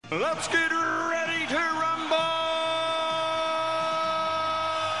Let's get ready to rumble!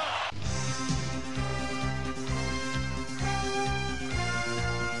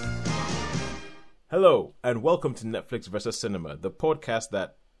 Hello, and welcome to Netflix vs. Cinema, the podcast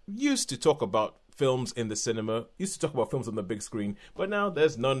that used to talk about films in the cinema, used to talk about films on the big screen, but now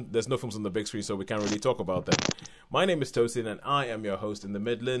there's no films on the big screen, so we can't really talk about them. My name is Tosin, and I am your host in the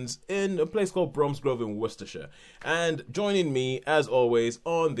Midlands, in a place called Bromsgrove in Worcestershire. And joining me, as always,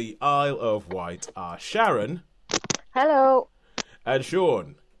 on the Isle of Wight are Sharon. Hello. And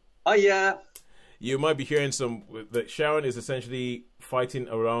Sean. Oh, yeah. You might be hearing that Sharon is essentially fighting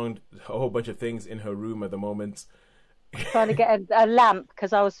around a whole bunch of things in her room at the moment. Trying to get a lamp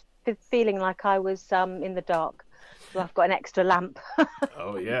because I was feeling like I was in the dark. So I've got an extra lamp.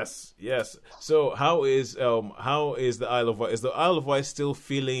 Oh yes. So how is the Isle of Wight? Is the Isle of Wight still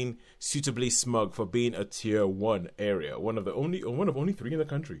feeling suitably smug for being a tier 1 area, one of only 3 in the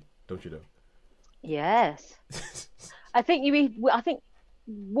country? Don't you know? Yes. I think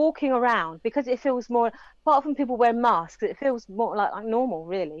walking around, because it feels more, apart from people wearing masks, it feels more like normal,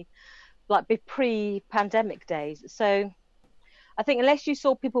 really, like pre-pandemic days. So I think unless you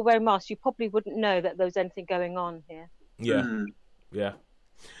saw people wearing masks, you probably wouldn't know that there was anything going on here. Yeah.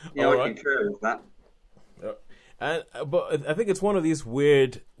 All right. Concur with that. But I think it's one of these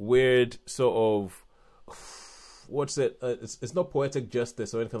weird sort of, what's it? It's not poetic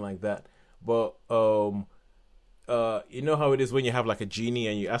justice or anything like that. But you know how it is when you have like a genie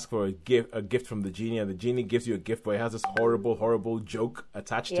and you ask for a gift from the genie, and the genie gives you a gift, but it has this horrible joke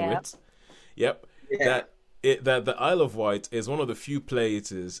attached to it. Yep. Yeah. That the Isle of Wight is one of the few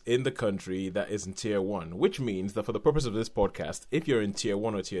places in the country that is in tier 1, which means that for the purpose of this podcast, if you're in tier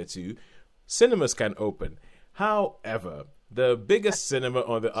 1 or tier 2, cinemas can open. However, the biggest cinema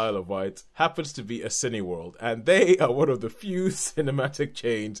on the Isle of Wight happens to be a Cineworld, and they are one of the few cinematic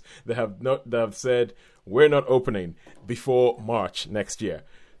chains that have said we're not opening before March next year.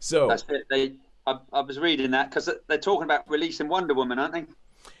 So that's it. I was reading that because they're talking about releasing Wonder Woman, aren't they?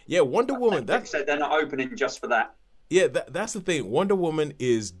 Yeah, Wonder Woman. They said they're not opening just for that. Yeah, that's the thing. Wonder Woman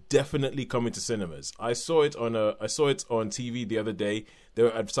is definitely coming to cinemas. I saw it on TV the other day. They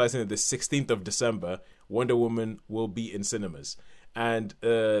were advertising that the 16th of December, Wonder Woman will be in cinemas, and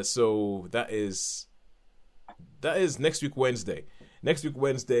so that is next week Wednesday. Next week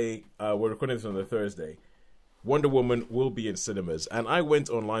Wednesday, we're recording this on the Thursday. Wonder Woman will be in cinemas, and I went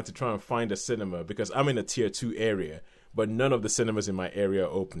online to try and find a cinema because I'm in a tier 2 area, but none of the cinemas in my area are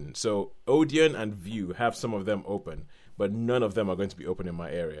open. So Odeon and View have some of them open, but none of them are going to be open in my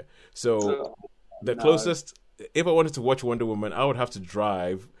area. So the closest, if I wanted to watch Wonder Woman, I would have to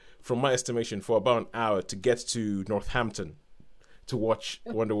drive, from my estimation, for about an hour to get to Northampton to watch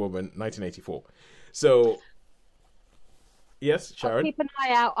Wonder Woman 1984. So, yes, Sharon? I'll keep an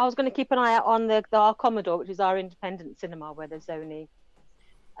eye out. I was going to keep an eye out on our Commodore, which is our independent cinema, where there's only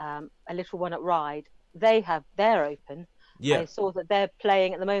a little one at Ryde. They're open. Yeah. I saw that they're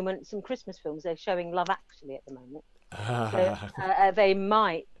playing at the moment some Christmas films. They're showing Love Actually at the moment. So, they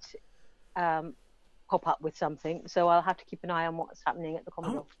might pop up with something. So I'll have to keep an eye on what's happening at the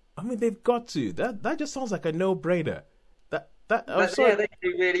Commodore. I mean, they've got to. That just sounds like a no-brainer. They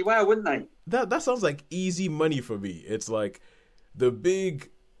do really well, wouldn't they? That sounds like easy money for me. It's like the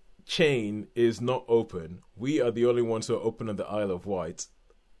big chain is not open. We are the only ones who are open on the Isle of Wight.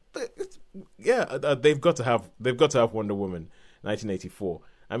 They've got to have Wonder Woman 1984.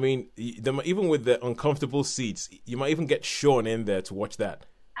 I mean, even with the uncomfortable seats, you might even get Sean in there to watch that.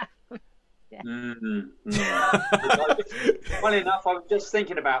 Yeah. Funny enough, I was just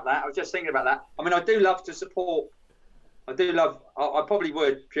thinking about that. I mean, I do love to support. I probably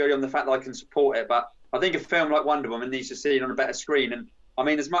would, purely on the fact that I can support it, but I think a film like Wonder Woman needs to see it on a better screen. And I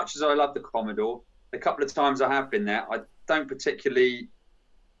mean, as much as I love the Commodore, the couple of times I have been there, I don't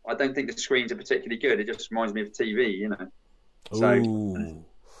think the screens are particularly good. It just reminds me of TV, you know. So Ooh.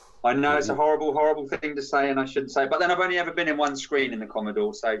 I know it's a horrible thing to say, and I shouldn't say. But then I've only ever been in one screen in the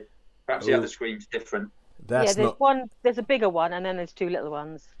Commodore, so perhaps the other screen's different. There's a bigger one, and then there's 2 little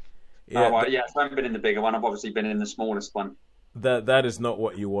ones. Yeah, I haven't been in the bigger one. I've obviously been in the smallest one. That is not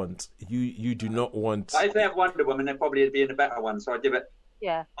what you want. You do not want. If they have Wonder Woman, they'd probably be in a better one. So I give it.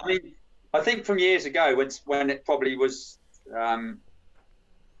 Yeah. I mean, I think from years ago when it probably was.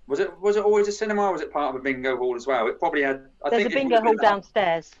 Was it always a cinema, or was it part of a bingo hall as well? It probably had. There's a bingo hall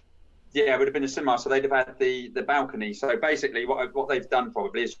downstairs. Yeah, it would have been a cinema, so they'd have had the balcony. So basically, what they've done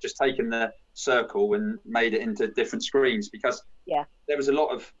probably is just taken the circle and made it into different screens, because there was a lot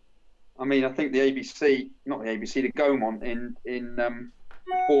of. I mean, I think the Gaumont in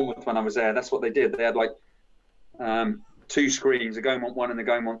Bournemouth when I was there, that's what they did. They had like 2 screens, the Gaumont 1 and the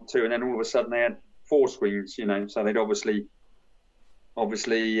Gaumont 2, and then all of a sudden they had 4 screens, so they'd obviously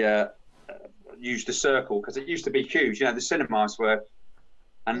used the circle, because it used to be huge, the cinemas were,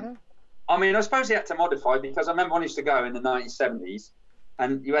 and I mean, I suppose they had to modify, because I remember when I used to go in the 1970s,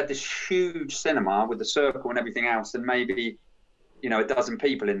 and you had this huge cinema with the circle and everything else, and maybe, a dozen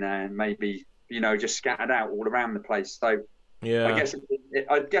people in there, and maybe, just scattered out all around the place. So yeah,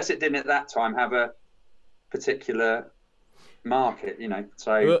 I guess it didn't at that time have a particular market,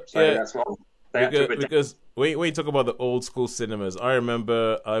 So that's what they had to adapt. Because when you talk about the old school cinemas, I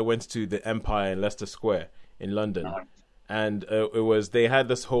remember I went to the Empire in Leicester Square in London. Nice. And they had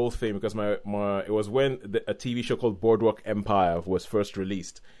this whole thing, because it was when a TV show called Boardwalk Empire was first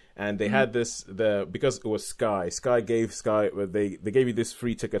released, and they had because it was Sky they gave you this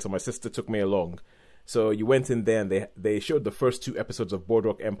free ticket, so my sister took me along. So you went in there, and they showed the first 2 episodes of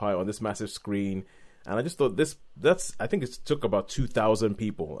Boardwalk Empire on this massive screen, and I just thought I think it took about 2,000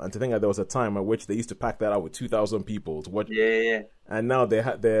 people, and to think that there was a time at which they used to pack that out with 2,000 people to watch. Yeah. And now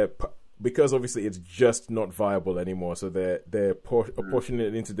because obviously it's just not viable anymore, so they're portioning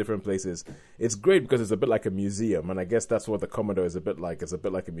it into different places. It's great because it's a bit like a museum, and I guess that's what the Commodore is a bit like. It's a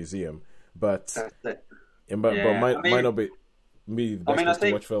bit like a museum, but might not be the best place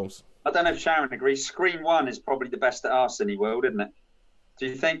to watch films. I don't know if Sharon agrees. Screen 1 is probably the best at our Cineworld, isn't it? Do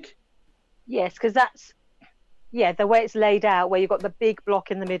you think? Yes, because that's the way it's laid out, where you've got the big block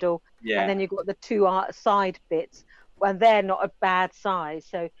in the middle, and then you've got the 2 side bits. And they're not a bad size.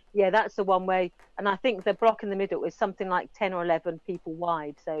 So, that's the one way. And I think the block in the middle is something like 10 or 11 people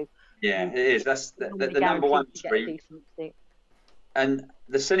wide. So it is. That's the number 1 screen. And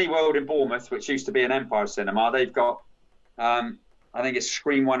the Cineworld in Bournemouth, which used to be an Empire Cinema, they've got, I think it's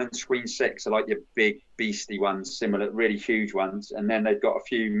Screen 1 and Screen 6 are like your big beastie ones, similar, really huge ones. And then they've got a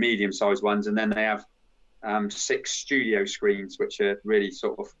few medium-sized ones. And then they have 6 studio screens, which are really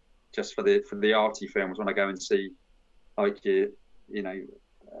sort of just for the arty films when I go and see, like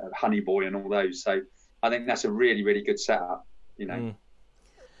Honey Boy and all those. So I think that's a really, really good setup,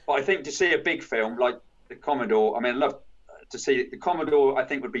 But I think to see a big film like the Commodore, I mean, I'd love to see the Commodore. I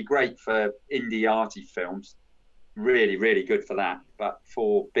think would be great for indie arty films, really, really good for that. But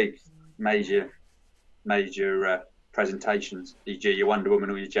for big, major presentations, e.g. your Wonder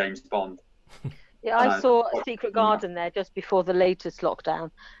Woman or your James Bond. Yeah, I saw Secret Garden there just before the latest lockdown,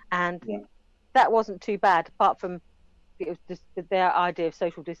 and that wasn't too bad, apart from it was just their idea of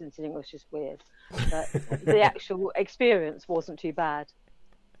social distancing was just weird. But the actual experience wasn't too bad.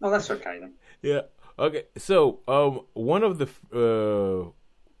 Oh, that's okay then. Yeah. Okay. So, one of a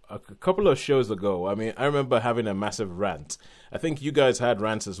couple of shows ago, I mean, I remember having a massive rant. I think you guys had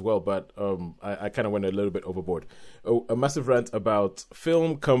rants as well, but I kind of went a little bit overboard. A massive rant about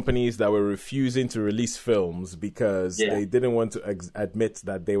film companies that were refusing to release films because they didn't want to admit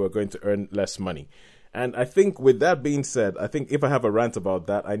that they were going to earn less money. And I think with that being said, I think if I have a rant about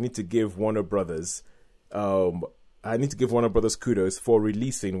that, I need to give Warner Brothers kudos for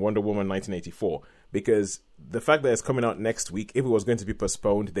releasing Wonder Woman 1984, because the fact that it's coming out next week, if it was going to be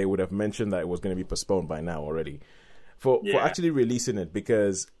postponed, they would have mentioned that it was going to be postponed by now already. For actually releasing it,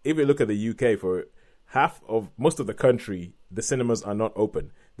 because if you look at the UK, for most of the country, the cinemas are not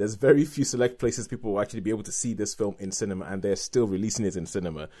open. There's very few select places people will actually be able to see this film in cinema, and they're still releasing it in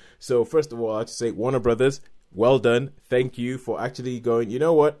cinema. So first of all, I have to say, Warner Brothers, well done. Thank you for actually going, you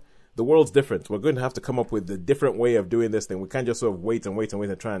know what? The world's different. We're going to have to come up with a different way of doing this thing. We can't just sort of wait and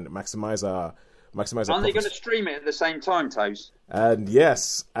try and maximize our Aren't they going to stream it at the same time, Toes? And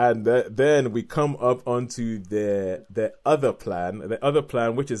yes, and then we come up onto the other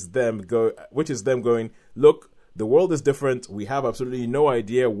plan, which is them going, look, the world is different. We have absolutely no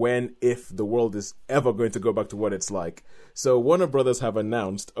idea when, if the world is ever going to go back to what it's like. So Warner Brothers have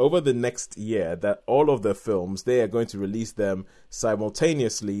announced over the next year that all of their films, they are going to release them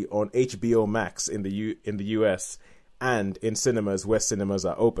simultaneously on HBO Max in the US and in cinemas where cinemas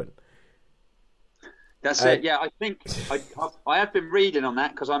are open. That's it. Yeah, I think I have been reading on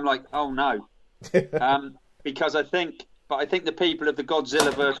that because I'm like, oh no, because I think the people of the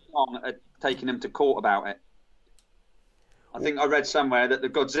Godzilla vs. Kong are taking them to court about it. I think I read somewhere that the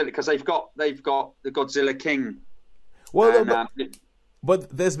Godzilla, because they've got the Godzilla King. Well,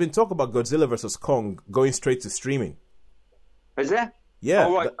 but there's been talk about Godzilla vs. Kong going straight to streaming. Is there? Yeah.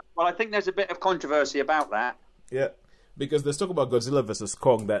 Oh, right. Well, I think there's a bit of controversy about that. Yeah. Because there's talk about Godzilla vs.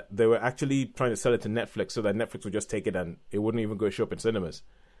 Kong that they were actually trying to sell it to Netflix so that Netflix would just take it and it wouldn't even go show up in cinemas.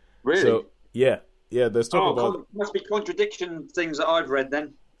 Really? So, yeah. There's talk about... must be contradiction things that I've read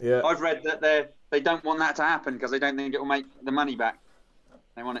then. Yeah. I've read that they don't want that to happen because they don't think it will make the money back.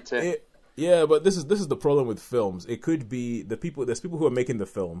 They want it to... Yeah, but this is the problem with films. It could be there's people who are making the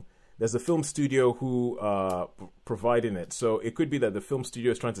film. There's a film studio who are providing it. So it could be that the film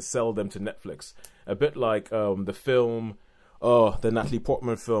studio is trying to sell them to Netflix. A bit like the film, the Natalie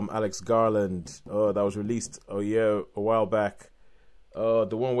Portman film, Alex Garland, that was released a while back. The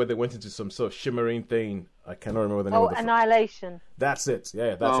one where they went into some sort of shimmering thing. I cannot remember the name of the film. Annihilation. That's it.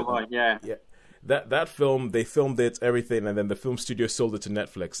 Yeah, that's it. Right, yeah. That film, they filmed it, everything, and then the film studio sold it to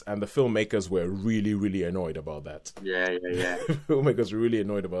Netflix, and the filmmakers were really, really annoyed about that. Yeah. Filmmakers were really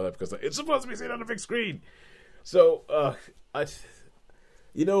annoyed about that because it's supposed to be seen on the big screen. So, when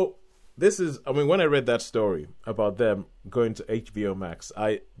I read that story about them going to HBO Max,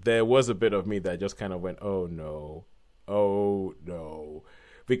 there was a bit of me that just kind of went, oh no,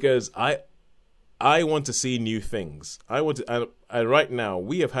 because I want to see new things. Right now,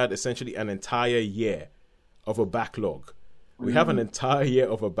 we have had essentially an entire year of a backlog. We have an entire year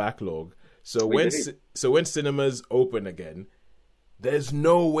of a backlog. So when cinemas open again, there's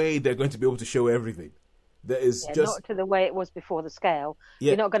no way they're going to be able to show everything. There is not to the way it was before the scale.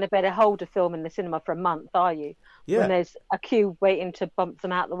 Yeah. You're not going to be able to hold a film in the cinema for a month, are you? Yeah. When there's a queue waiting to bump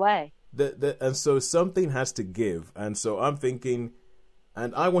them out the way. And so something has to give. And so I'm thinking,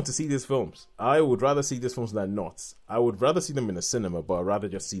 and I want to see these films. I would rather see these films than not. I would rather see them in a cinema, but I'd rather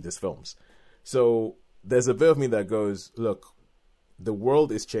just see these films. So there's a bit of me that goes, look, the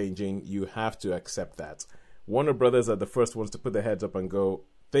world is changing. You have to accept that. Warner Brothers are the first ones to put their heads up and go,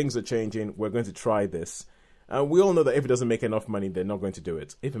 things are changing. We're going to try this. And we all know that if it doesn't make enough money, they're not going to do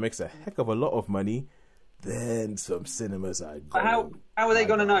it. If it makes a heck of a lot of money, then some cinemas are going. How are they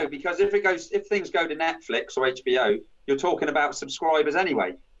going to know? Because if things go to Netflix or HBO, you're talking about subscribers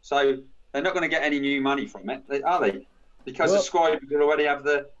anyway. So they're not going to get any new money from it, are they? Because subscribers will already have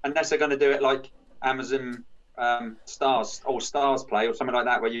unless they're going to do it like Amazon Stars or Stars Play or something like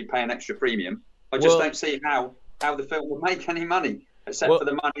that, where you pay an extra premium. I just don't see how the film will make any money except for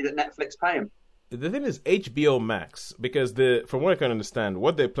the money that Netflix pay them. The thing is HBO Max, because from what I can understand,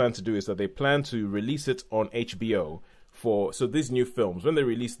 what they plan to do is that they plan to release it on HBO so these new films, when they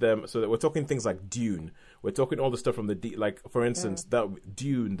release them, so that we're talking things like Dune, we're talking all the stuff from for instance, that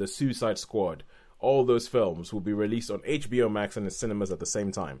Dune, the Suicide Squad, all those films will be released on HBO Max and in cinemas at the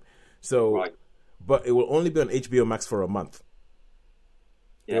same time. So, but it will only be on HBO Max for a month.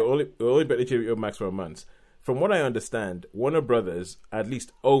 Yeah. It will only be on HBO Max for a month. From what I understand, Warner Brothers at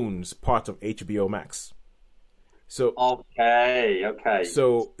least owns part of HBO Max. So okay.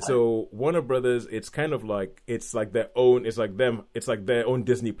 So Warner Brothers, it's kind of like their own. It's like their own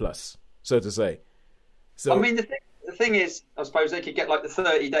Disney Plus, so to say. So I mean, the thing is, I suppose they could get like the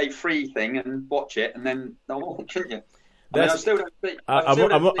 30-day free thing and watch it, and then couldn't you? I still don't think. I'm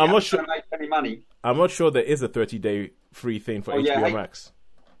not sure. Make any money. I'm not sure there is a 30-day free thing for HBO Max.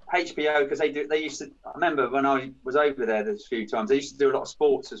 HBO, because they used to. I remember when I was over there a few times. They used to do a lot of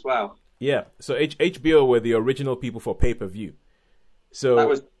sports as well. Yeah, so HBO were the original people for pay-per-view. So that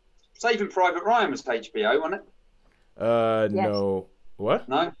was Saving Private Ryan was HBO, wasn't it? Yes. No. What?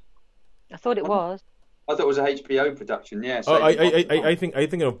 No, I thought it was. I thought it was a HBO production. Yeah. I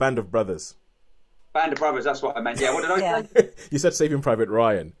think of Band of Brothers. Band of Brothers, that's what I meant. Yeah, what did I say? You said Saving Private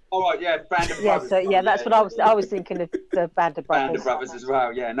Ryan. All right, yeah, Band of Brothers. That's what I was thinking of, the Band of Brothers. Band of Brothers as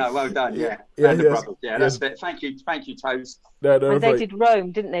well. Yeah, no, well done. Yeah, Band of Brothers. Yeah, that's it. Thank you, Toast. No, and they did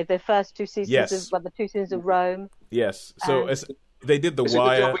Rome, didn't they? The first two seasons the 2 seasons of Rome. Yes. So they did The Wire. It's a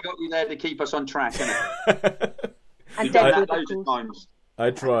good job we got you there to keep us on track, isn't it? And Deadwood, loads of times.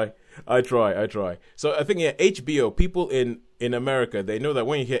 I try. So I think HBO, people in America, they know that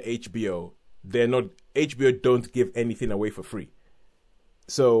when you hear HBO, HBO don't give anything away for free.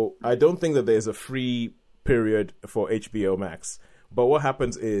 So I don't think that there's a free period for HBO Max. But what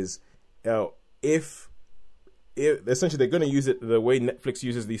happens is, if essentially they're going to use it the way Netflix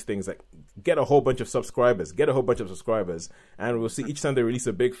uses these things, like get a whole bunch of subscribers, and we'll see each time they release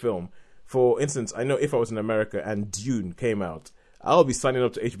a big film. For instance, I know if I was in America and Dune came out, I'll be signing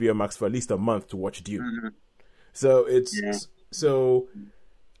up to HBO Max for at least a month to watch Dune. Mm-hmm. So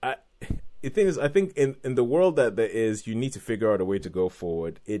the thing is, I think in the world that there is, you need to figure out a way to go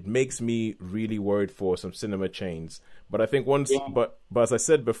forward. It makes me really worried for some cinema chains. But I think but as I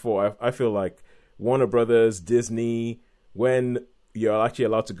said before, I feel like Warner Brothers, Disney, when you're actually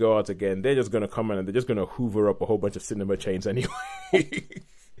allowed to go out again, they're just going to come in and they're just going to hoover up a whole bunch of cinema chains anyway.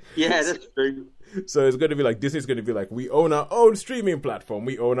 Yeah, that's true. So it's going to be like, Disney's going to be like, we own our own streaming platform.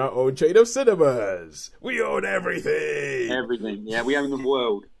 We own our own chain of cinemas. We own everything. Everything. Yeah, we own the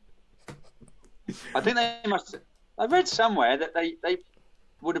world. I think they must. I read somewhere that they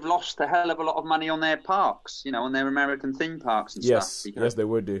would have lost a hell of a lot of money on their parks, on their American theme parks and Yes, stuff. yes, they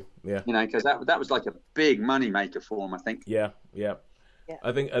would do. Yeah, Because that was like a big money maker for them, I think. yeah.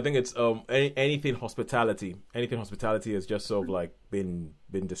 I think it's anything hospitality has just sort of like been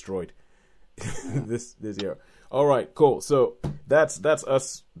destroyed this year. All right, cool. So that's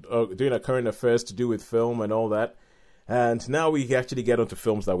us doing our current affairs to do with film and all that. And now we actually get onto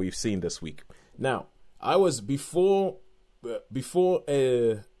films that we've seen this week. Now, I was before you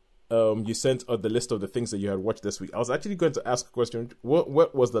sent the list of the things that you had watched this week. I was actually going to ask a question.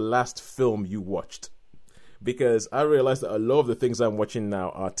 What was the last film you watched? Because I realized that a lot of the things I'm watching now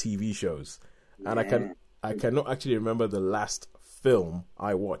are TV shows, and I cannot actually remember the last film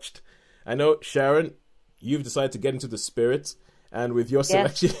I watched. I know, Sharon, you've decided to get into the spirit, and with your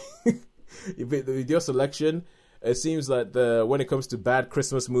selection, it seems that when it comes to bad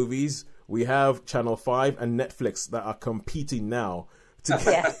Christmas movies, we have Channel 5 and Netflix that are competing now to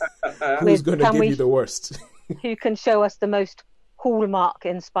who's going to give you the worst. Who can show us the most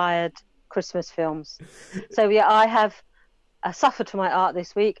Hallmark-inspired Christmas films? So I have suffered for my art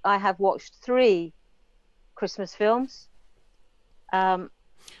this week. I have watched 3 Christmas films.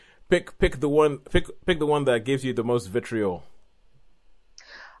 Pick the one that gives you the most vitriol.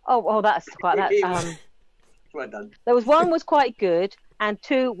 Oh, that's quite that. Well done. There was one was quite good, and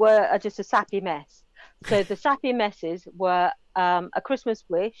 2 were just a sappy mess. So the sappy messes were A Christmas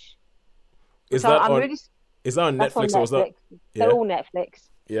Wish. Is that on Netflix? Or was that? They're all Netflix.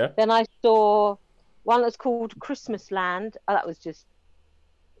 Yeah. Then I saw one that's called Christmas Land. Oh, that was just.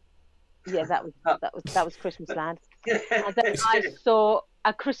 Yeah, that was Christmas Land. And then I saw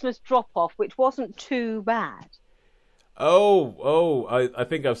A Christmas Drop Off, which wasn't too bad. I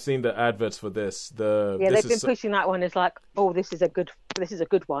think I've seen the adverts for this. They've been pushing that one as like, this is a good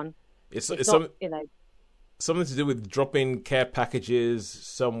one. It's not, something to do with dropping care packages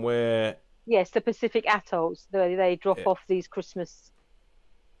somewhere. Yes, the Pacific Atolls. They drop off these Christmas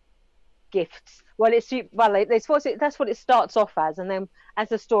gifts. That's what it starts off as, and then as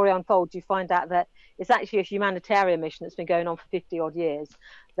the story unfolds, you find out that it's actually a humanitarian mission that's been going on for 50 odd years.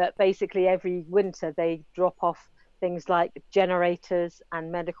 That basically every winter they drop off things like generators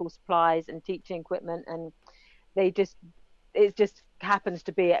and medical supplies and teaching equipment, and it just happens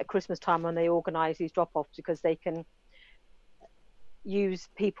to be at Christmas time when they organise these drop-offs, because they can use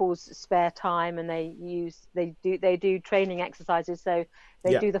people's spare time, and they do training exercises. So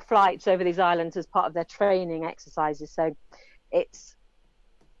they do the flights over these islands as part of their training exercises. So it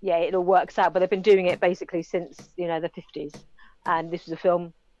all works out. But they've been doing it basically since the 50s, and this was a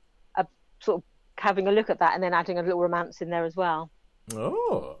film sort of having a look at that and then adding a little romance in there as well.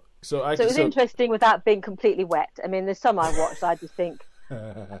 Oh, so it was interesting without being completely wet. I mean, there's some I watched, I just think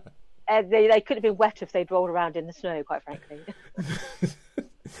they could have been wetter if they'd rolled around in the snow, quite frankly.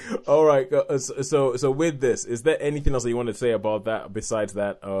 All right. So with this, is there anything else that you want to say about that besides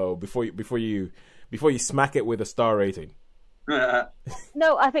that? Before you smack it with a star rating.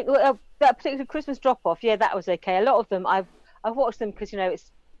 No, I think that particular Christmas drop off. Yeah, that was okay. A lot of them I've watched them because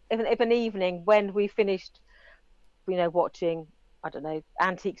it's if an evening when we finished, watching, I don't know,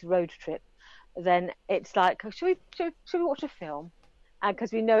 Antiques Road Trip, then it's like, should we watch a film? And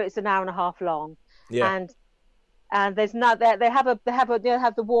because we know it's an hour and a half long, and there's they have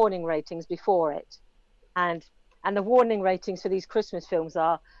the warning ratings before it, and the warning ratings for these Christmas films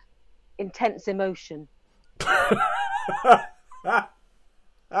are intense emotion.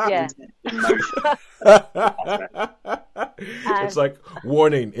 Yeah. It's like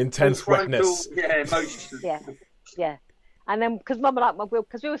warning, intense wetness. Yeah, emotion. Yeah. And then because Mum and I,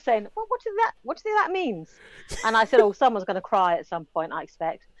 because we were saying, well, what do you think that means? And I said, someone's going to cry at some point, I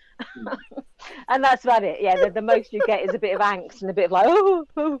expect. And that's about it. Yeah, the most you get is a bit of angst and a bit of like, oh,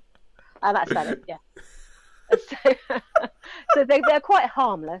 and that's about it. Yeah. So they're quite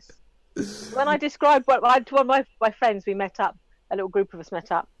harmless. When I described one of my friends, we met up. A little group of us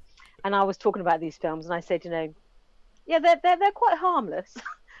met up, and I was talking about these films, and I said, they're quite harmless.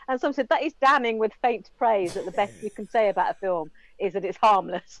 And some said that is damning with faint praise, that the best you can say about a film is that it's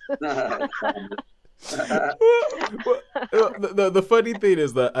harmless. The funny thing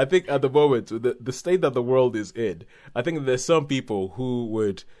is that I think at the moment, the state that the world is in, I think there's some people who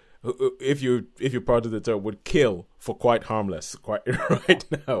would, if you're part of the term, would kill for quite harmless right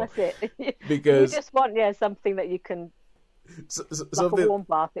now. That's it. Because you just want something that you can. Like a warm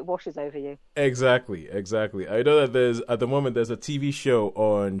bath, it washes over you. Exactly. I know that at the moment there's a TV show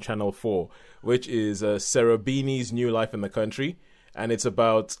on Channel 4, which is Sarah Beanie's New Life in the Country, and it's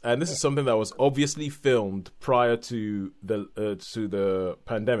about, and this is something that was obviously filmed prior to the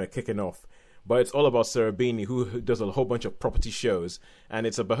pandemic kicking off, but it's all about Sarah Beanie, who does a whole bunch of property shows, and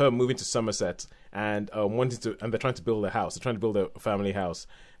it's about her moving to Somerset and they're trying to build a house. They're trying to build a family house,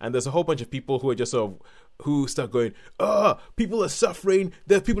 and there's a whole bunch of people who are just who start going, people are suffering.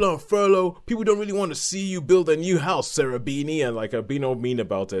 There's people on furlough. People don't really want to see you build a new house, Sarah Beanie, and like being all mean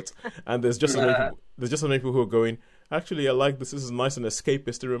about it. And there's just so many people who are going, actually, I like this. This is nice and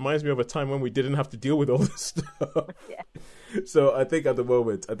escapist. It reminds me of a time when we didn't have to deal with all this stuff. Yeah. So I think at the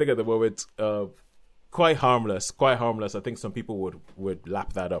moment, quite harmless. I think some people would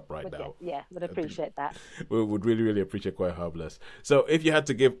lap that up now. Yeah, would appreciate that. We would really, really appreciate quite harmless. So if you had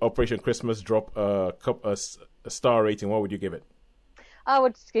to give Operation Christmas Drop a star rating, what would you give it? I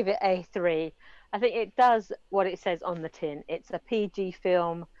would give it a 3. I think it does what it says on the tin. It's a PG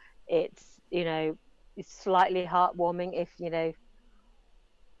film. It's, it's slightly heartwarming if,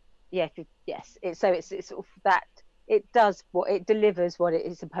 it's sort of that. It does it delivers what it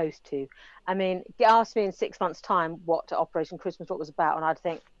is supposed to. I mean, ask me in 6 months' time what Operation Christmas Drop was about, and I'd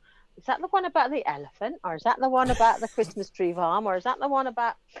think, is that the one about the elephant, or is that the one about the Christmas tree farm, or is that the one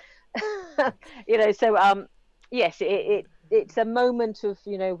about, So yes, it's a moment of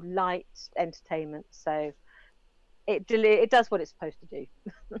light entertainment. So it does what it's supposed to do.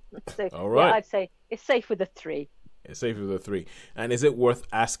 So all right, yeah, I'd say it's safe with a 3. It's safe with a 3. And is it worth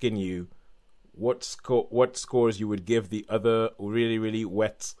asking you what scores you would give the other really, really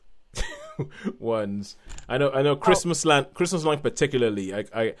wet ones? I know Christmasland particularly.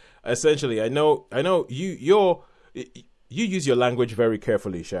 I essentially I know you use your language very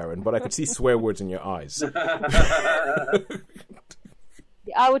carefully, Sharon, but I could see swear words in your eyes.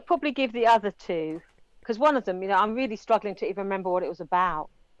 I would probably give the other 2, because one of them, I'm really struggling to even remember what it was about.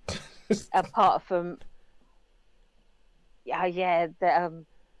 Apart from,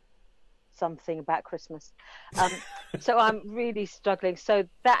 something about Christmas. So I'm really struggling. So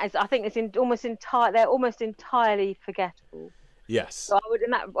that is, I think it's they're almost entirely forgettable. Yes. So I would,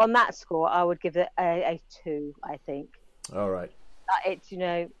 on that score, I would give it a 2, I think. All right. It's,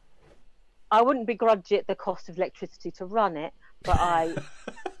 I wouldn't begrudge it the cost of electricity to run it, but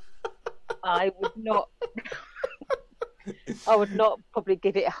I would not. I would not probably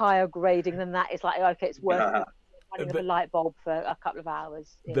give it a higher grading than that. It's like, okay, it's worth running a light bulb for a couple of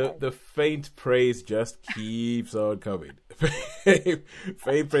hours. The faint praise just keeps on coming.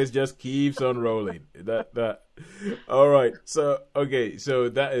 Faint praise just keeps on rolling. That. All right. So okay. So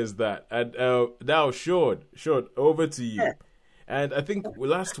that is that. And now, Sean, over to you. Yeah. And I think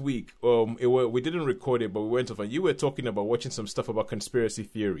last week, we didn't record it, but we went off, and you were talking about watching some stuff about conspiracy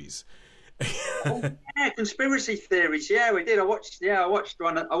theories. Conspiracy theories. Yeah, we did. I watched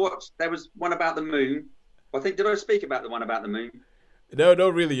one. There was one about the moon. Did I speak about the one about the moon? No,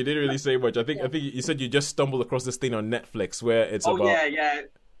 not really. You didn't really say much. I think you said you just stumbled across this thing on Netflix where it's about. Yeah.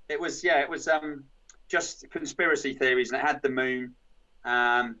 It was just conspiracy theories, and it had the moon,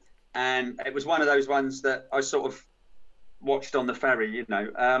 and it was one of those ones that I sort of watched on the ferry,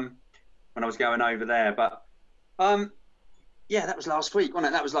 when I was going over there. But yeah, that was last week,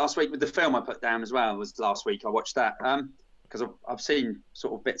 wasn't it? That was last week with the film I put down as well. It was last week I watched that because I've seen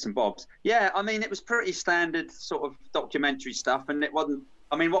sort of bits and bobs. Yeah, I mean, it was pretty standard sort of documentary stuff, and it wasn't.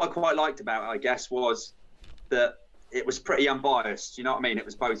 I mean, what I quite liked about it, I guess, was that it was pretty unbiased. You know what I mean? It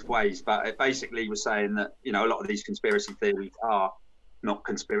was both ways, but it basically was saying that a lot of these conspiracy theories are not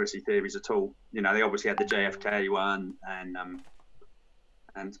conspiracy theories at all. They obviously had the JFK one, and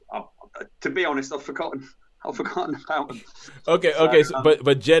to be honest, I've forgotten about them. Okay. So,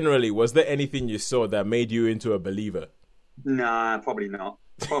 but generally, was there anything you saw that made you into a believer? Nah, probably not.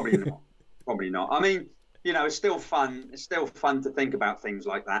 Probably not. I mean, it's still fun. It's still fun to think about things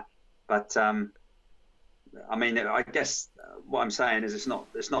like that. But I mean, I guess what I'm saying is it's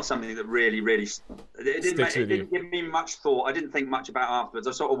not something that really it didn't give me much thought. I didn't think much about it afterwards.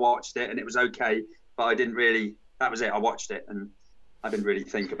 I sort of watched it and it was okay, but I didn't really. That was it. I watched it and I didn't really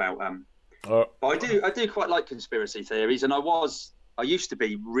think about. But I do quite like conspiracy theories, and I used to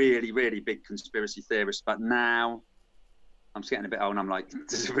be really, really big conspiracy theorist, but now I'm getting a bit old and I'm like,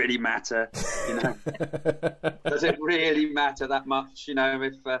 does it really matter? Does it really matter that much?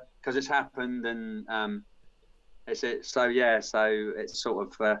 If because it's happened and is it? So yeah, so it's sort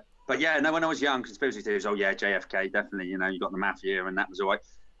of. But yeah, no. When I was young, conspiracy theories. Oh yeah, JFK definitely. You got the mafia, and that was all right.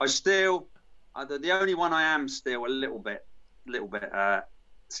 I still, the only one I am still a little bit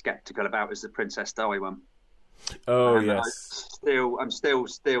skeptical about is the Princess Di one. Oh yes. I'm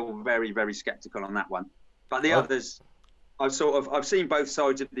still very, very skeptical on that one. But the others, I've seen both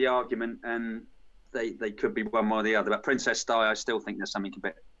sides of the argument, and they could be one or the other. But Princess Di, I still think there's something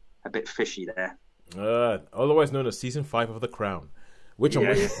a bit fishy there. Otherwise known as season 5 of The Crown, Which one?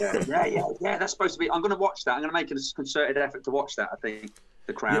 Yeah. That's supposed to be. I'm going to watch that. I'm going to make a concerted effort to watch that. I think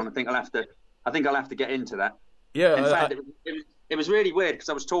The Crown. Yeah. I think I'll have to get into that. Yeah. In fact, it was really weird because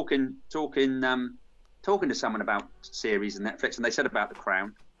I was talking to someone about series and Netflix, and they said about The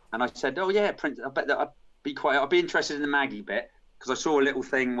Crown, and I said, "Oh yeah, Prince. I bet that I'd be interested in the Maggie bit because I saw a little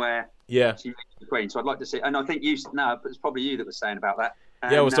thing where Yeah. she meets the Queen, so I'd like to see." And I think but it's probably you that was saying about that.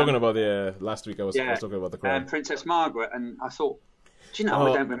 And, Yeah, I was talking about last week. I was talking about The Crown. Princess Margaret, and I thought, do you know,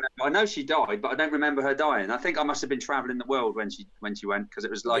 I don't remember. I know she died, but I don't remember her dying. I think I must have been travelling the world when she went because it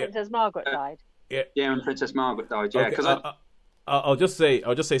was like Princess Margaret died. yeah, when Princess Margaret died. Yeah, because I'll just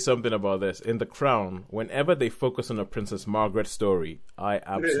say something about this. In The Crown, whenever they focus on a Princess Margaret story, I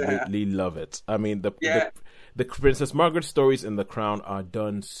absolutely love it. I mean, the Princess Margaret stories in The Crown are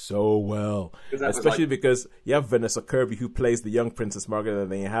done so well, especially because you have Vanessa Kirby who plays the young Princess Margaret,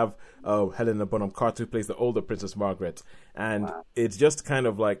 and then you have Helena Bonham Carter who plays the older Princess Margaret, and it's just kind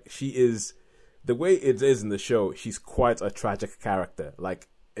of like she is the way it is in the show. She's quite a tragic character. Like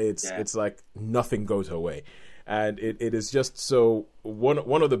it's like nothing goes her way. And it is just so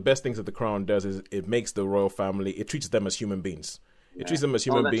one of the best things that The Crown does is it makes the royal family, it treats them as human beings. It treats them as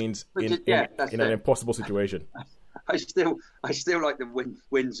human beings in an impossible situation. I still like the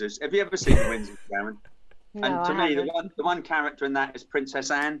Windsors. Have you ever seen the Windsors, Darren? No, and to I me, haven't. the one character in that is Princess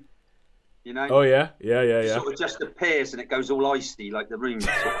Anne. You know? Oh yeah. Sort of just appears and it goes all icy, like the room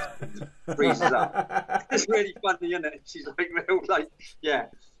sort of freezes up. It's really funny, isn't it? She's like real, like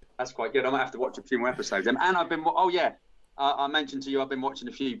that's quite good. I might have to watch a few more episodes. And I've been, I mentioned to you, I've been watching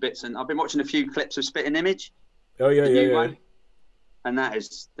a few bits, and I've been watching a few clips of Spitting Image. Oh yeah. One. And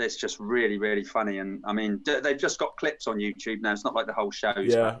that's just really, really funny. And I mean, they've just got clips on YouTube now. It's not like the whole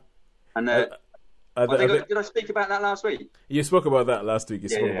shows. Yeah. And did I speak about that last week? You spoke about that last week.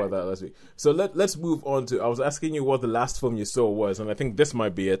 So let's move on to. I was asking you what the last film you saw was, and I think this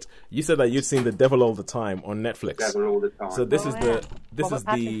might be it. You said that you'd seen The Devil All the Time on Netflix. Devil All the Time. So this is Robert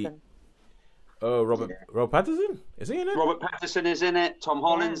the. Robert Pattinson? Is he in it? Robert Pattinson is in it. Tom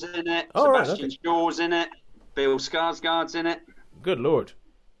Holland's in it. Oh, Sebastian Shaw's in it. Bill Skarsgård's in it. Good lord.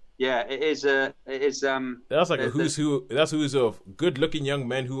 Yeah, it is. That's like a who's who. That's who's of good-looking young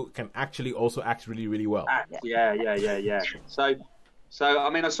men who can actually also act really, really well. Yeah. So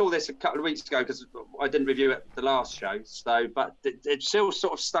I mean, I saw this a couple of weeks ago because I didn't review it the last show. So, but it's still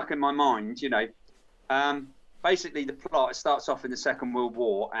sort of stuck in my mind. You know, basically the plot. It starts off in the Second World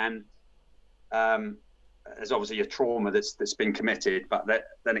War, and there's obviously a trauma that's been committed, but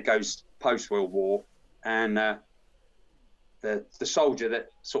then it goes post-World War, and the soldier that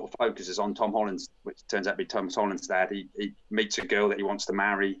sort of focuses on Tom Holland's, which turns out to be Tom Holland's dad, he meets a girl that he wants to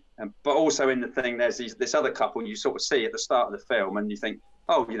marry. But also in the thing, there's this other couple you sort of see at the start of the film, and you think,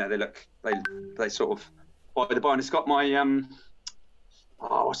 oh, you know, they sort of. By the by, and it's got my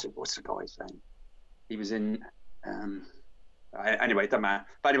what's the guy's name? He was in. Anyway, it doesn't matter.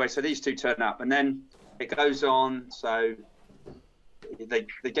 But anyway, so these two turn up, and then it goes on. So they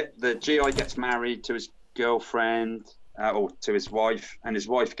get the GI gets married to his girlfriend. Or to his wife, and his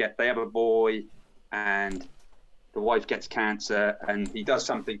wife they have a boy, and the wife gets cancer, and he does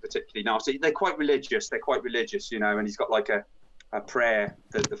something particularly nasty. They're quite religious, you know, and he's got like a prayer.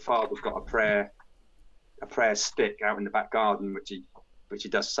 The father's got a prayer stick out in the back garden, which he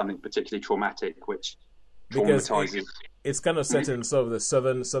does something particularly traumatic, which traumatizes. It's kind of set in sort of the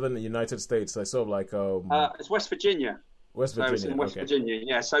southern United States. I sort of like it's West Virginia. West Virginia. So it's in West Virginia,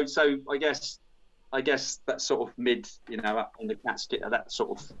 yeah. So I guess that's sort of mid, you know, up in the Catskill, that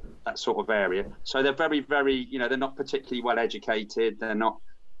sort of area. So they're very, very, you know, they're not particularly well educated. They're not,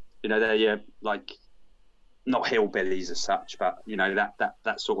 you know, they're like not hillbillies as such, but you know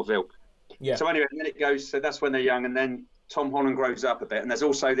that sort of ilk. Yeah. So anyway, and then it goes. So that's when they're young, and then Tom Holland grows up a bit, and there's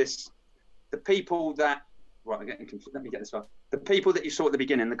also the people that. Right, I'm getting confused. Let me get this right. The people that you saw at the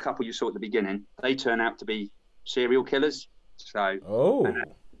beginning, the couple you saw at the beginning, they turn out to be serial killers. So.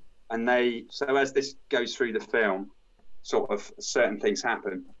 And so as this goes through the film, sort of certain things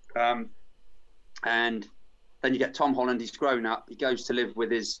happen. And then you get Tom Holland, he's grown up, he goes to live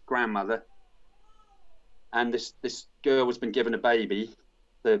with his grandmother. And this girl has been given a baby.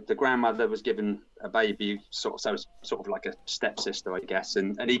 The grandmother was given a baby, sort of like a stepsister, I guess.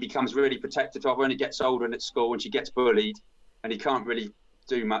 And he becomes really protective of her, and he gets older and at school, and she gets bullied, and he can't really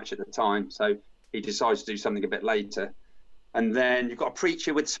do much at the time. So he decides to do something a bit later. And then you've got a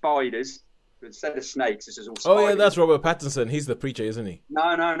preacher with spiders. Instead of snakes, this is all spiders. Oh, yeah, that's Robert Pattinson. He's the preacher, isn't he?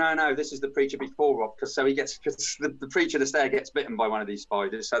 No. This is the preacher before Rob. Because the preacher that's there gets bitten by one of these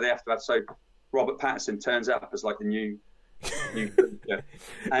spiders. So they have to have. So Robert Pattinson turns up as like the new preacher.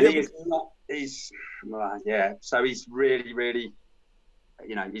 And So he's really, really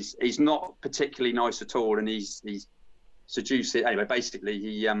he's not particularly nice at all, and he's seducing. Anyway, basically,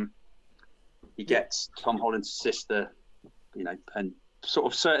 he gets Tom Holland's sister, and sort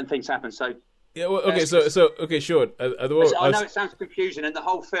of certain things happen. So yeah, well, okay, okay, sure. I know it sounds confusing, and the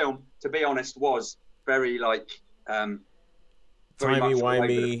whole film, to be honest, was very very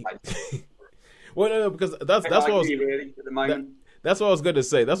timey-wimey. Well, no, because that's what I was really at the moment. That's what I was going to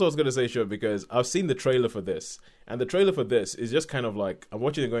say. Sure, because I've seen the trailer for this, and the trailer for this is just kind of like I'm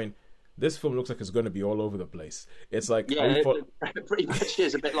watching it going, this film looks like it's going to be all over the place. It's like, it pretty much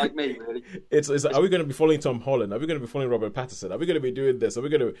is a bit like me, really. It's like, are we going to be following Tom Holland? Are we going to be following Robert Pattinson? Are we going to be doing this? Are we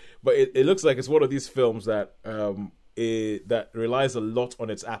going to? But it looks like it's one of these films that that relies a lot on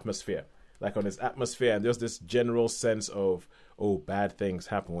its atmosphere, and just this general sense of, oh, bad things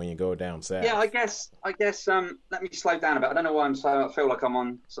happen when you go down south. Yeah, I guess. Let me slow down a bit. I don't know why I feel like I'm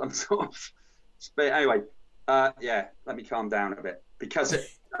on some sort of. But anyway, let me calm down a bit because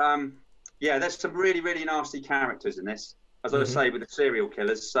there's some really, really nasty characters in this, as I say, with the serial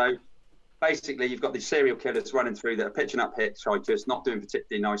killers. So basically, you've got these serial killers running through that are pitching up hitchhikers, not doing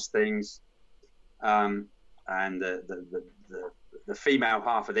particularly nice things, and the female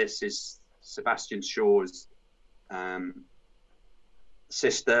half of this is Sebastian Shaw's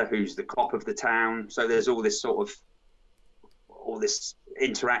sister, who's the cop of the town. So there's all this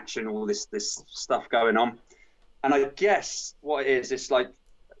interaction, all this stuff going on. And I guess what it is, it's like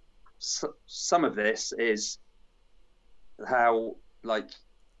some of this is how, like,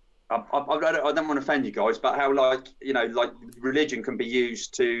 I don't want to offend you guys, but how, like, religion can be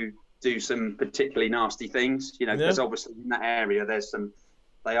used to do some particularly nasty things, because obviously in that area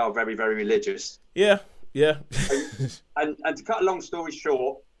they are very, very religious. Yeah. And to cut a long story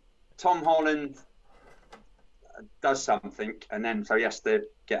short, Tom Holland does something, and then so he has to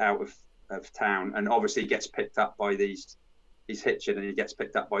get out of town, and obviously he gets picked up by he's hitching, and he gets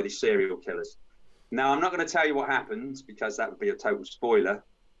picked up by these serial killers. Now, I'm not going to tell you what happens because that would be a total spoiler,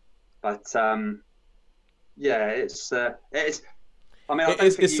 but it's I mean, I don't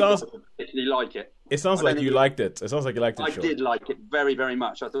think you guys particularly like it. It sounds like you liked it. It sounds like you liked it. I did like it very, very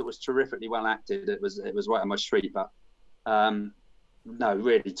much. I thought it was terrifically well acted. It was right on my street. But no,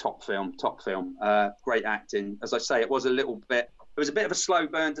 really top film. Great acting. As I say, it was a bit of a slow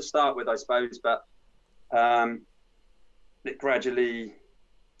burn to start with, I suppose, but it gradually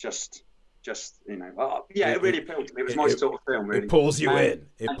just it really appealed to me. It was my sort of film. Really, it pulls you in.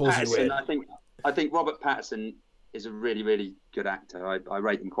 It pulls you in. I think Robert Pattinson is a really, really good actor. I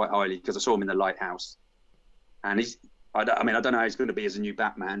rate him quite highly because I saw him in The Lighthouse, and I don't know how he's going to be as a new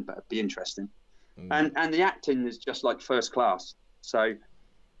Batman, but it'd be interesting. And the acting is just like first class. So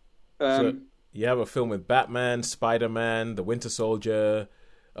you have a film with Batman, Spider-Man, the Winter Soldier.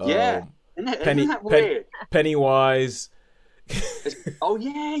 Isn't that weird? Pennywise. Oh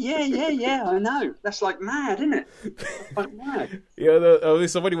yeah. I know. That's like mad, isn't it? That's like mad. Yeah,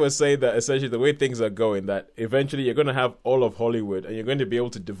 somebody was saying that essentially the way things are going, that eventually you're going to have all of Hollywood, and you're going to be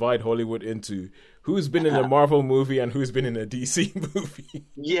able to divide Hollywood into who's been in a Marvel movie and who's been in a DC movie.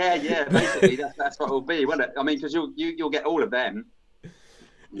 Yeah. Basically, that's what it'll be, won't it? I mean, because you'll get all of them.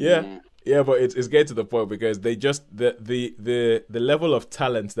 Yeah, but it's getting to the point because they just the level of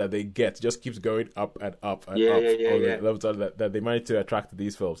talent that they get just keeps going up and up and up. The level of talent that they manage to attract to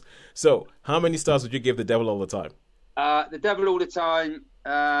these films. So, how many stars would you give The Devil All the Time? The Devil All the Time.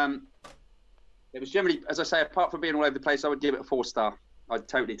 It was generally, as I say, apart from being all over the place, I would give it a 4-star. I'd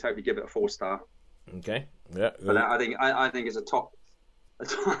totally give it a 4-star. Okay. Yeah. But I think it's a top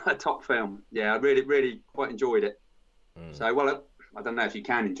film. Yeah, I really, really quite enjoyed it. So, well, I don't know if you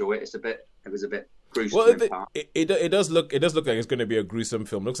can enjoy it. It was a bit gruesome. Well, it does look like it's going to be a gruesome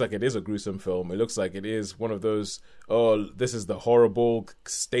film. It looks like it is a gruesome film. It looks like it is one of those, this is the horrible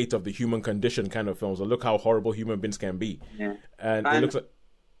state of the human condition kind of films. Or look how horrible human beings can be. Yeah. And it looks like.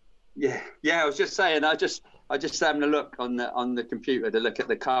 Yeah. I was just saying. I just having a look on the computer to look at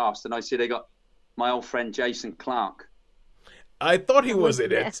the cast, and I see they got my old friend Jason Clarke. I thought he was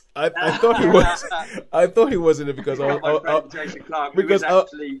in it. I thought he was. I thought he was in it because Jason Clarke, because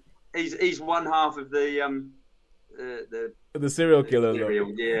actually he's one half of the serial killer.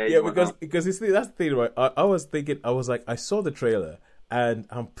 Yeah, because you see, that's the thing, right? I was thinking, I saw the trailer, and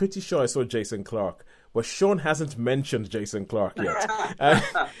I'm pretty sure I saw Jason Clarke, but Sean hasn't mentioned Jason Clarke yet. I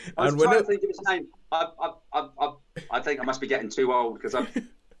was trying to think of his name. I think I must be getting too old because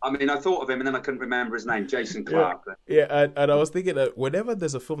I mean, I thought of him and then I couldn't remember his name, Jason Clarke. Yeah, and I was thinking that whenever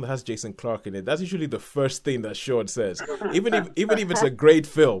there's a film that has Jason Clarke in it, that's usually the first thing that Sean says. Even if it's a great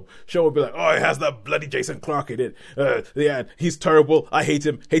film, Sean will be like, "Oh, it has that bloody Jason Clarke in it. Yeah, he's terrible. I hate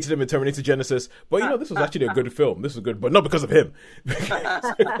him. Hated him in Terminator Genesis. But this was actually a good film. This was good, but not because of him."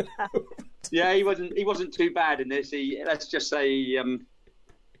 Yeah, he wasn't too bad in this. Let's just say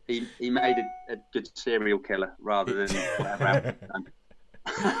he made a good serial killer rather than whatever.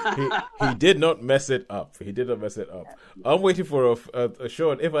 he did not mess it up. I'm waiting for a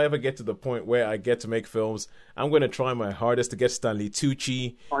Sean. If I ever get to the point where I get to make films, I'm going to try my hardest to get Stanley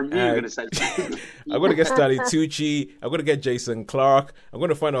Tucci. I knew you were going to say I'm going to get Stanley Tucci. I'm going to get Jason Clarke. I'm going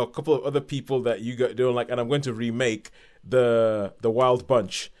to find a couple of other people that you don't like, and I'm going to remake the Wild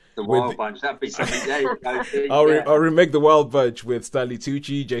Bunch. The Wild Bunch, that'd be something. There you go. I'll remake the Wild Bunch with Stanley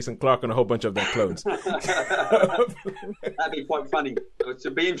Tucci, Jason Clarke, and a whole bunch of their clones. That'd be quite funny.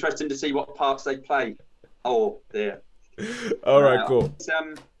 It'd be interesting to see what parts they play. Oh dear. All right, cool. What I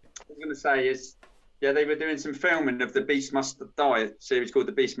was going to say is, they were doing some filming of The Beast Must Die, a series called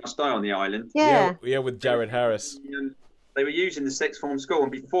The Beast Must Die on the island. Yeah, with Jared Harris. They were using the sixth form school,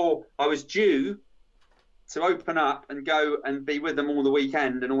 and before I was due to open up and go and be with them all the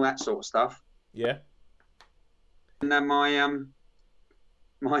weekend and all that sort of stuff. Yeah. And then my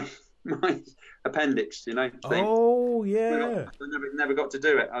appendix, thing. Oh yeah. I never got to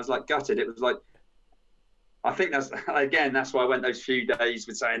do it. I was like gutted. It was like, I think that's why I went those few days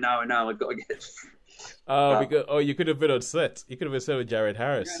with saying no, I've got to get. Because you could have been on set. You could have been set with Jared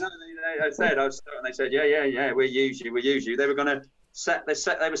Harris. Yeah, no, they said, yeah, we'll use you. They were going to they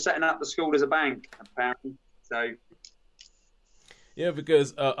were setting up the school as a bank, apparently. So yeah,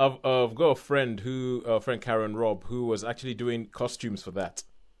 because I've got a friend Karen Robb, who was actually doing costumes for that.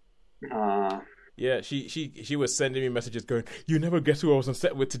 Yeah, she was sending me messages going, "You never guess who I was on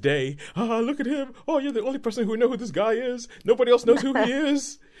set with today. Look at him. Oh, you're the only person who knows who this guy is. Nobody else knows who he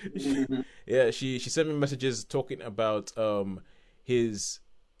is." She sent me messages talking about his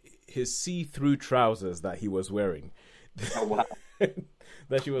see-through trousers that he was wearing. Oh wow.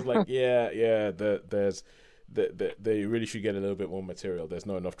 That she was like, they really should get a little bit more material. There's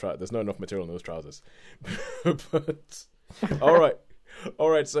not enough material in those trousers. But all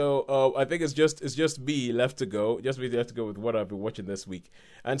right. So I think it's just me left to go. Just me left to go with what I've been watching this week.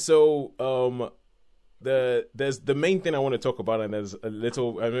 And so there's the main thing I want to talk about, and there's a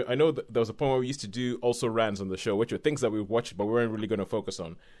little. I know there was a point where we used to do also rants on the show, which were things that we watched, but we weren't really going to focus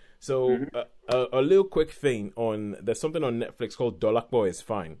on. So a little quick thing there's something on Netflix called Dolakbo is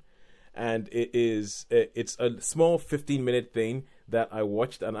Fine, and it's a small 15-minute thing that I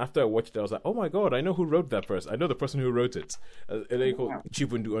watched, and after I watched it, I was like, oh my god, I know who wrote that person. I know the person who wrote it. A lady called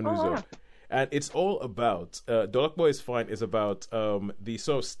Chibundu Onuzo. And it's all about Dolakbo is Fine is about the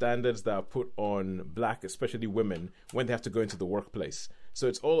sort of standards that are put on black, especially women, when they have to go into the workplace. So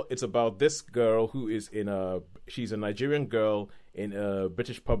it's about this girl who is she's a Nigerian girl in a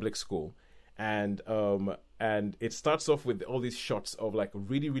British public school, and it starts off with all these shots of like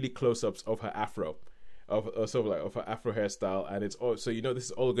really really close-ups of her afro, of her afro hairstyle, and it's all so this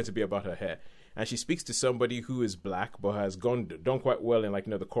is all going to be about her hair. And she speaks to somebody who is black but has done quite well in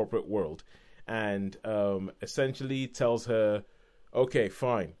the corporate world, and essentially tells her, okay,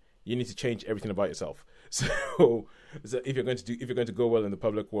 fine, you need to change everything about yourself. So if you're going to go well in the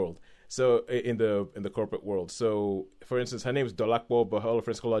public world, so in the corporate world. So for instance, her name is Dolakbo, but her other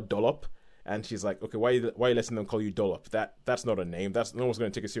friends call her Dollop. And she's like, okay, why are you letting them call you Dollop? That's not a name. No one's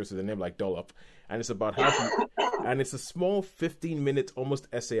going to take it seriously with a name like Dollop. And it's about how and it's a small 15-minute almost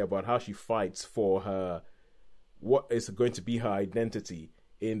essay about how she fights for what is going to be her identity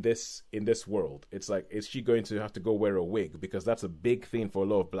in this world. It's like, is she going to have to go wear a wig? Because that's a big thing for a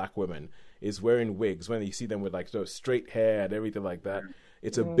lot of black women, is wearing wigs. When you see them with straight hair and everything like that,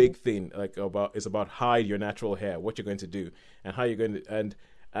 it's a big thing. It's about hide your natural hair, what you're going to do, and how you're going to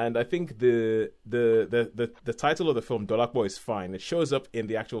And I think the title of the film, Dolakbo is Fine, it shows up in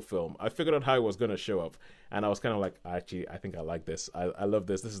the actual film. I figured out how it was going to show up, and I was kind of like, actually, I think I like this. I love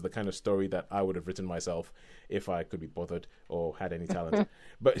this. This is the kind of story that I would have written myself if I could be bothered or had any talent.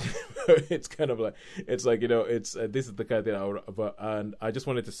 But it's kind of like, this is the kind of thing I would. And I just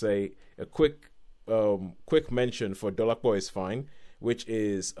wanted to say a quick mention for Dolakbo is Fine, which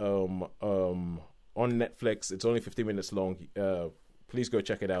is on Netflix. It's only 15 minutes long. Please go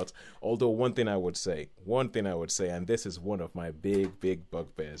check it out. Although one thing I would say, and this is one of my big, big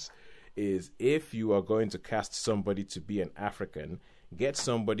bugbears, is if you are going to cast somebody to be an African, get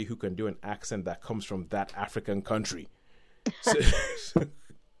somebody who can do an accent that comes from that African country.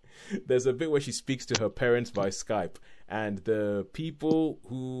 there's a bit where she speaks to her parents by Skype, and the people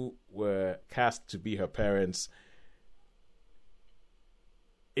who were cast to be her parents,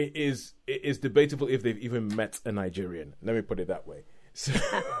 it is debatable if they've even met a Nigerian. Let me put it that way. So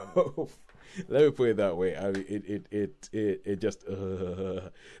let me put it that way. I mean, it just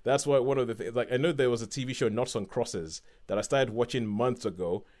that's why one of the things, like, I know there was a TV show, Knots on Crosses, that I started watching months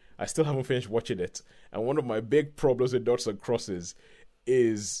ago. I still haven't finished watching it, and one of my big problems with Knots on Crosses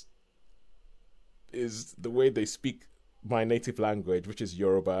is the way they speak my native language, which is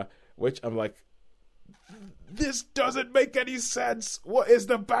Yoruba, which I'm like, this doesn't make any sense. What is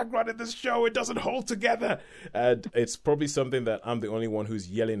the background in this show? It doesn't hold together. And it's probably something that I'm the only one who's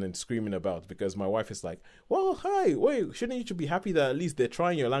yelling and screaming about, because my wife is like, well, hi, wait, shouldn't you be happy that at least they're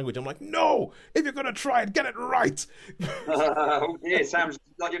trying your language? I'm like, no, if you're going to try it, get it right. Oh, yeah, sounds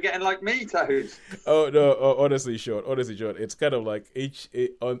like you're getting like me, Toes. Oh, no, honestly, Sean, it's kind of like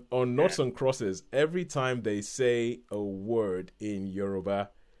on Knots on Crosses, every time they say a word in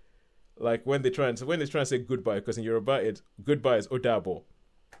Yoruba, like when they try and say goodbye, because in Yoruba goodbye is odabo,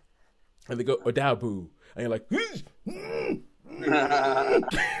 and they go odabu, and you're like, you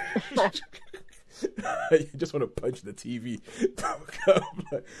just want to punch the TV.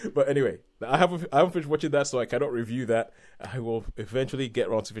 But anyway, I haven't finished watching that, so I cannot review that. I will eventually get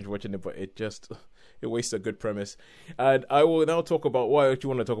around to finish watching it, but it wastes a good premise. And I will now talk about what I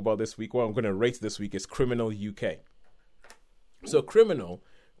actually want to talk about this week. What I'm going to rate this week is Criminal UK. So Criminal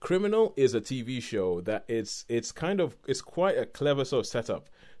is a TV show that it's quite a clever sort of setup.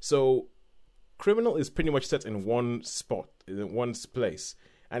 So Criminal is pretty much set in one spot, in one place,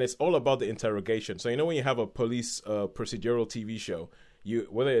 and it's all about the interrogation. So when you have a police procedural TV show,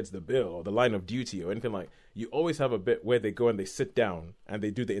 whether it's The Bill or The Line of Duty or anything like, you always have a bit where they go and they sit down and they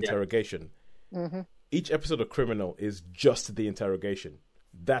do the interrogation. Mm-hmm. Each episode of Criminal is just the interrogation.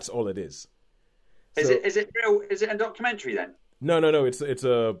 That's all it is. Is it real? Is it a documentary then? No. It's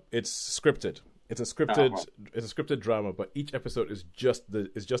scripted. It's a scripted drama, but each episode is just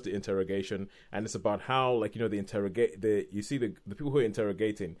the interrogation, and it's about how, like, you see the people who are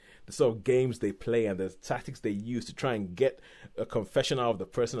interrogating, the sort of games they play and the tactics they use to try and get a confession out of the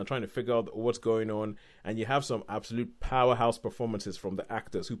person and trying to figure out what's going on. And you have some absolute powerhouse performances from the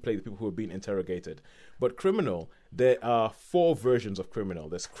actors who play the people who are being interrogated. But Criminal, there are 4 versions of Criminal.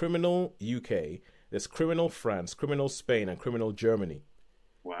 There's Criminal UK, there's Criminal France, Criminal Spain, and Criminal Germany.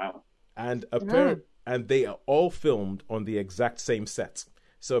 Wow. And and they are all filmed on the exact same set.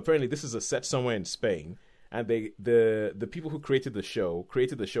 So apparently this is a set somewhere in Spain, and the people who created the show,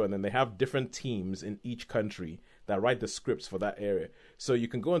 and then they have different teams in each country that write the scripts for that area. So you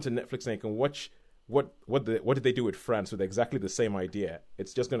can go onto Netflix and you can watch what did they do with France with exactly the same idea.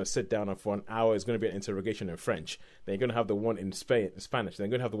 It's just going to sit down, and for an hour it's going to be an interrogation in French. Then you're going to have the one in Spanish. Then you're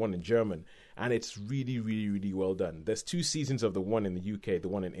going to have the one in German. And it's really, really, really well done. There's 2 seasons of the one in the UK, the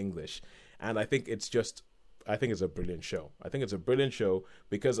one in English. And I think it's a brilliant show. I think it's a brilliant show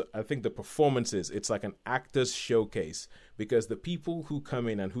because I think the performances, it's like an actor's showcase, because the people who come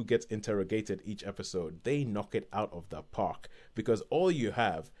in and who get interrogated each episode, they knock it out of the park, because all you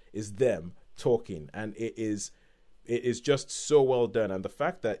have is them talking, and it is just so well done. And the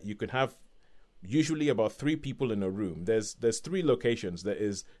fact that you can have usually about 3 people in a room. There's 3 locations. There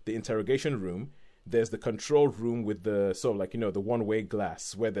is the interrogation room. There's the control room with the sort of like, the one-way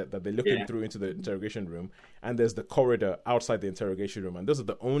glass where that they're looking through into the interrogation room, and there's the corridor outside the interrogation room. And those are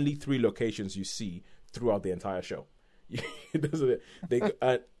the only 3 locations you see throughout the entire show. And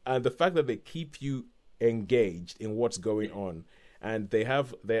the fact that they keep you engaged in what's going on, and they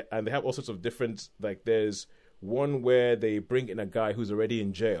have all sorts of different, like, there's one where they bring in a guy who's already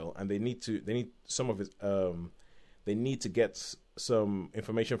in jail, and they need some of his they need to get some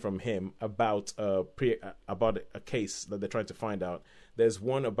information from him about a case that they're trying to find out. There's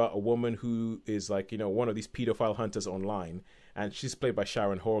one about a woman who is like, one of these pedophile hunters online, and she's played by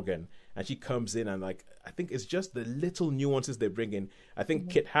Sharon Horgan, and she comes in, and like, I think it's just the little nuances they bring in. I think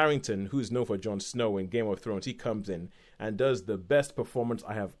Kit Harington, who's known for Jon Snow in Game of Thrones, he comes in and does the best performance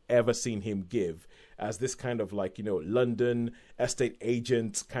I have ever seen him give as this kind of like, London estate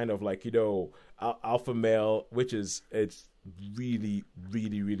agent, kind of like, alpha male, it's really,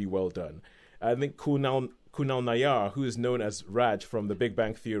 really, really well done. I think Kunal Nayyar, who is known as Raj from The Big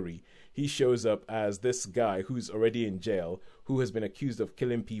Bang Theory, he shows up as this guy who's already in jail, who has been accused of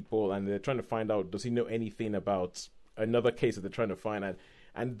killing people, and they're trying to find out, does he know anything about another case that they're trying to find out.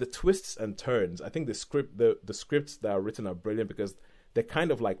 And the twists and turns, I think the scripts that are written are brilliant, because they're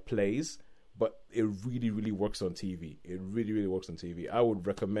kind of like plays, but it really, really works on TV. It really, really works on TV. I would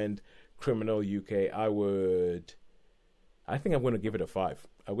recommend Criminal UK. I think I'm going to give it a 5.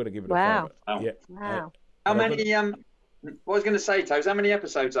 I'm gonna give it Wow. a 5. Wow. Yeah. Wow. How And I'm many? What I was going to say, Toes. How many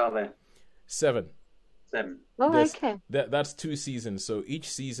episodes are there? 7. 7. Oh, There's- okay. That's 2 seasons. So each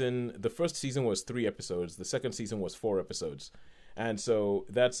season, the first season was 3 episodes. The second season was 4 episodes. And so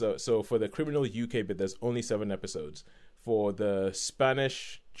that's so for the Criminal UK bit, there's only 7 episodes. For the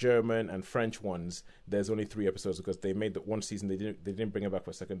Spanish, German, and French ones, there's only 3 episodes because they made the one season. They didn't bring it back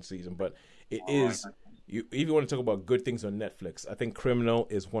for a second season. But it is. Right. If you want to talk about good things on Netflix, I think Criminal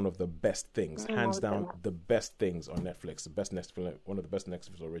is one of the best things, hands down, the best things on Netflix. The best Netflix, one of the best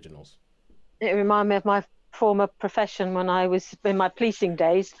Netflix originals. It reminded me of my former profession when I was in my policing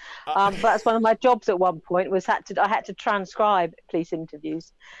days. That's one of my jobs at one point was I had to transcribe police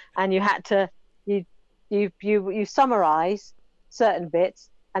interviews, and you had to you summarize certain bits,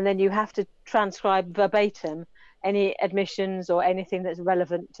 and then you have to transcribe verbatim any admissions or anything that's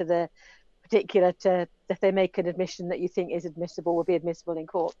relevant to the particular if they make an admission that you think is admissible will be admissible in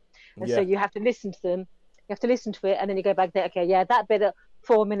court. And so you have to listen to them. You have to listen to it, and then you go back there. Okay, yeah, that bit at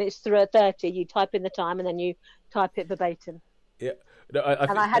 4 minutes through 30, you type in the time, and then you type it verbatim. Yeah, no,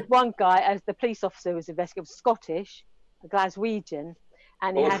 I had one guy as the police officer who was investigating, was Scottish, a Glaswegian,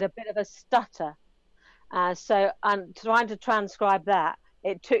 and he had a bit of a stutter. So I'm trying to transcribe that.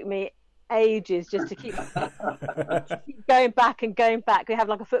 It took me ages just to keep going back and going back. We have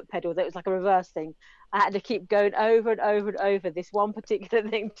like a foot pedal that was like a reverse thing. I had to keep going over and over and over this one particular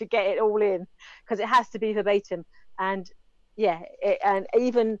thing to get it all in, because it has to be verbatim. And and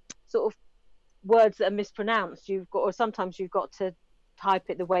even sort of words that are mispronounced, sometimes you've got to type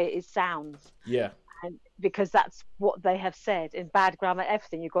it the way it sounds. Yeah. And because that's what they have said in bad grammar,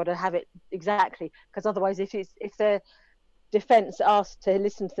 everything, you've got to have it exactly. Because otherwise, if the defense asked to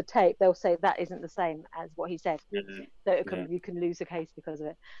listen to the tape, they'll say that isn't the same as what he said. Mm-hmm. So you can lose a case because of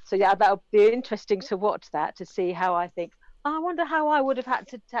it. So yeah, that'll be interesting to watch that, to see how I think. I wonder how I would have had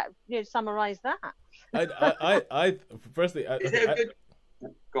to summarize that. I personally. Is it a good?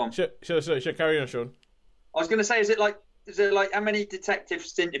 Go on. Sure. Carry on, Sean. I was going to say, is it like how many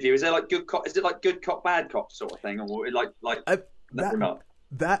detectives to interview? Is there like good cop? Is it like good cop, bad cop sort of thing, or not?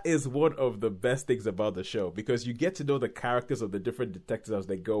 That is one of the best things about the show, because you get to know the characters of the different detectives as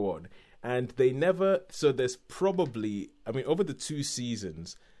they go on, and they never. So there's probably, over the 2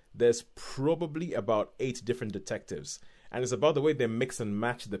 seasons, there's probably about 8 different detectives. And it's about the way they mix and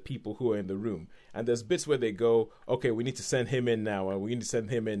match the people who are in the room. And there's bits where they go, okay, we need to send him in now, and we need to send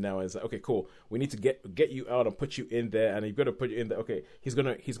him in now. And it's like, okay, cool. We need to get you out and put you in there, and you've got to put you in there. Okay, he's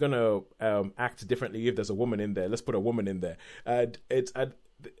gonna act differently if there's a woman in there. Let's put a woman in there. And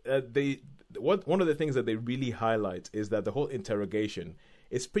one of the things that they really highlight is that the whole interrogation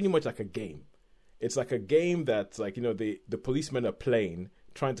is pretty much like a game. It's like a game that, like, the policemen are playing,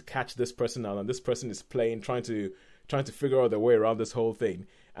 trying to catch this person out, and this person is playing, trying to figure out their way around this whole thing.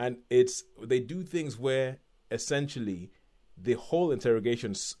 And they do things where essentially the whole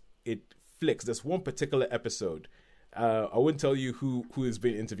interrogation, it flicks. There's one particular episode. I wouldn't tell you who is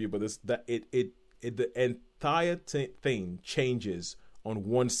being interviewed, but the entire thing changes on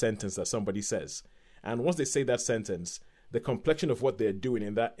one sentence that somebody says. And once they say that sentence, the complexion of what they're doing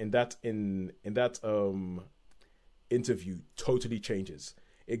in that interview totally changes.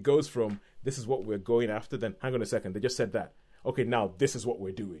 It goes from, this is what we're going after, then hang on a second, they just said that. Okay, now this is what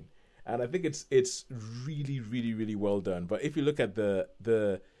we're doing. And I think it's really, really, really well done. But if you look at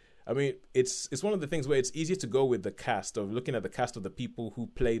it's one of the things where it's easier to go with the cast, of looking at the cast of the people who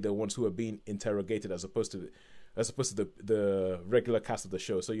play the ones who are being interrogated as opposed to the regular cast of the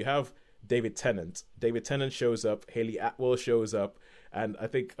show. So you have David Tennant. David Tennant shows up, Haley Atwell shows up, and I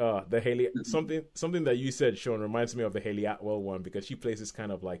think the Haley something that you said, Sean, reminds me of the Haley Atwell one, because she plays this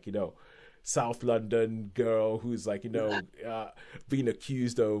kind of like, South London girl who's like, being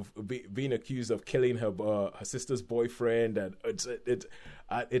accused of killing her sister's boyfriend, and it's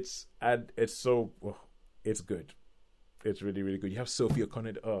good. It's really, really good. You have Sophie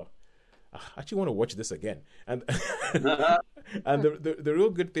O'Connor. I actually want to watch this again. And and the real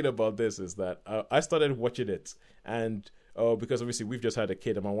good thing about this is that I started watching it, and because obviously we've just had a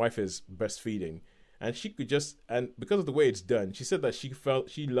kid and my wife is breastfeeding, and because of the way it's done, she said that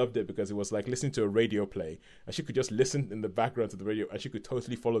she loved it because it was like listening to a radio play, and she could just listen in the background to the radio, and she could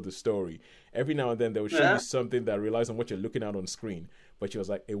totally follow the story. Every now and then they would show you something that relies on what you're looking at on screen, but she was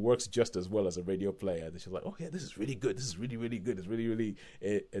like, it works just as well as a radio play. And she was like, oh yeah, this is really good. This is really, really good. It's really, really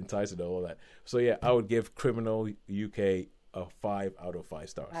enticing and all that. So yeah, I would give Criminal UK a 5 out of 5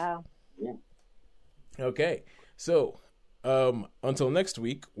 stars. Wow. Okay, so until next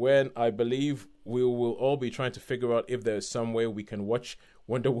week, when I believe we will all be trying to figure out if there's some way we can watch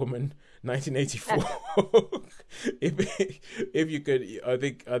Wonder Woman 1984. if you could, I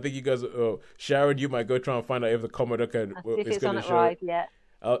think you guys, Sharon, you might go try and find out if the Commodore can. If is it's going on to it show. right, yeah.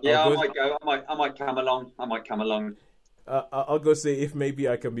 I might go. I might come along. I'll go see if maybe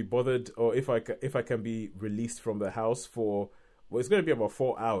I can be bothered, or if I can be released from the house for. Well, it's going to be about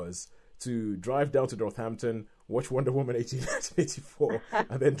 4 hours to drive down to Northampton, watch Wonder Woman 1984,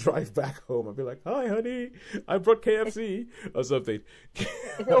 and then drive back home and be like, "Hi, honey, I brought KFC," or something.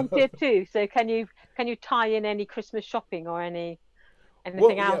 It's all tier 2, so can you tie in any Christmas shopping or anything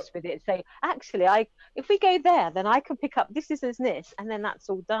else with it? Say, actually, if we go there, then I can pick up this, and then that's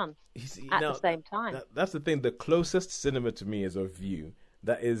all done at the same time. That's the thing. The closest cinema to me is a View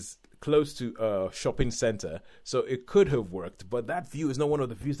that is close to a shopping center, so it could have worked. But that View is not one of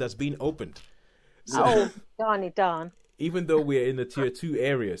the views that's been opened. So, darn. Even though we're in the tier 2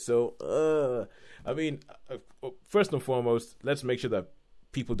 area, so I mean, first and foremost, let's make sure that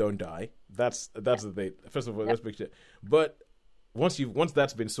people don't die. That's the thing. First of all, let's make sure. But once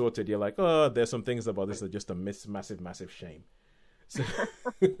that's been sorted, you're like, oh, there's some things about this that are just a massive shame. So,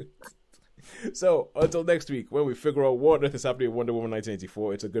 so until next week, when we figure out what on earth is happening in Wonder Woman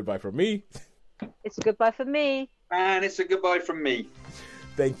 1984, it's a goodbye from me. It's a goodbye from me. And it's a goodbye from me.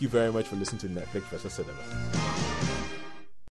 Thank you very much for listening to Netflix vs. Cinema.